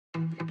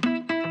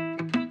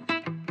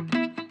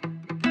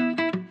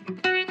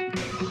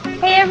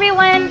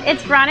everyone,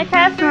 it's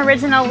Veronica from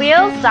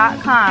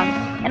OriginalWheels.com.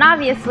 And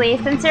obviously,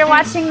 since you're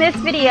watching this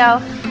video,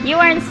 you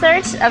are in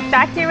search of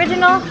factory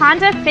original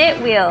Honda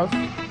Fit wheels.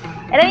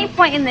 At any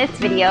point in this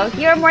video,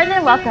 you are more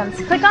than welcome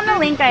to click on the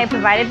link I have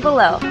provided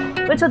below,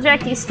 which will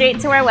direct you straight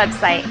to our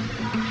website.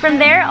 From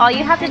there, all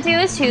you have to do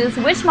is choose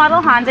which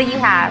model Honda you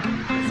have.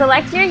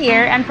 Select your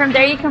year, and from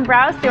there you can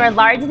browse through our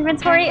large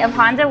inventory of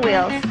Honda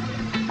wheels.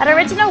 At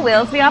Original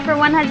Wheels, we offer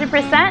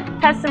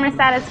 100% customer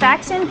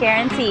satisfaction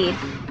guaranteed.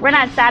 We're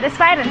not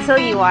satisfied until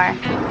you are.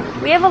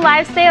 We have a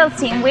live sales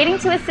team waiting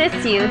to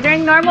assist you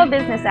during normal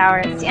business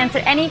hours to answer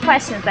any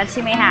questions that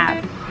you may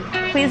have.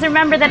 Please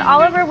remember that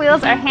all of our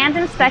wheels are hand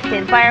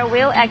inspected by our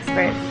wheel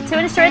experts to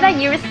ensure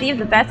that you receive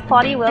the best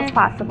quality wheels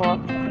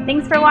possible.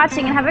 Thanks for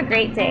watching and have a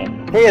great day.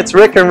 Hey, it's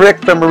Rick and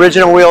Rick from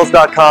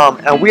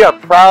OriginalWheels.com, and we are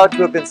proud to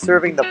have been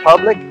serving the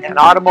public and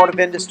automotive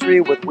industry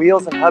with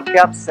wheels and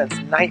hubcaps since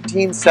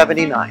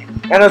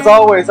 1979. And as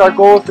always, our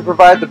goal is to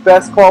provide the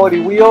best quality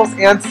wheels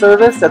and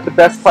service at the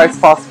best price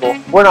possible.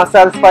 We're not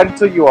satisfied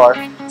until you are.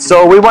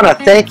 So we want to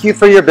thank you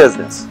for your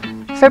business.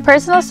 For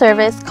personal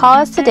service, call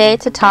us today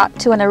to talk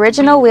to an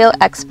original wheel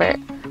expert.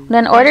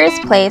 When an order is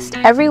placed,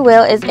 every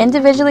wheel is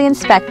individually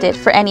inspected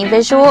for any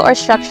visual or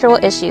structural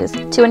issues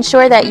to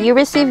ensure that you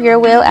receive your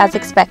wheel as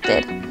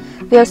expected.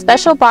 We have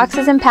special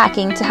boxes and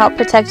packing to help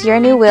protect your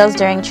new wheels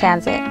during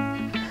transit.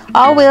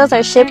 All wheels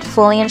are shipped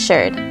fully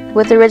insured.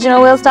 With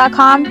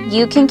OriginalWheels.com,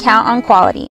 you can count on quality.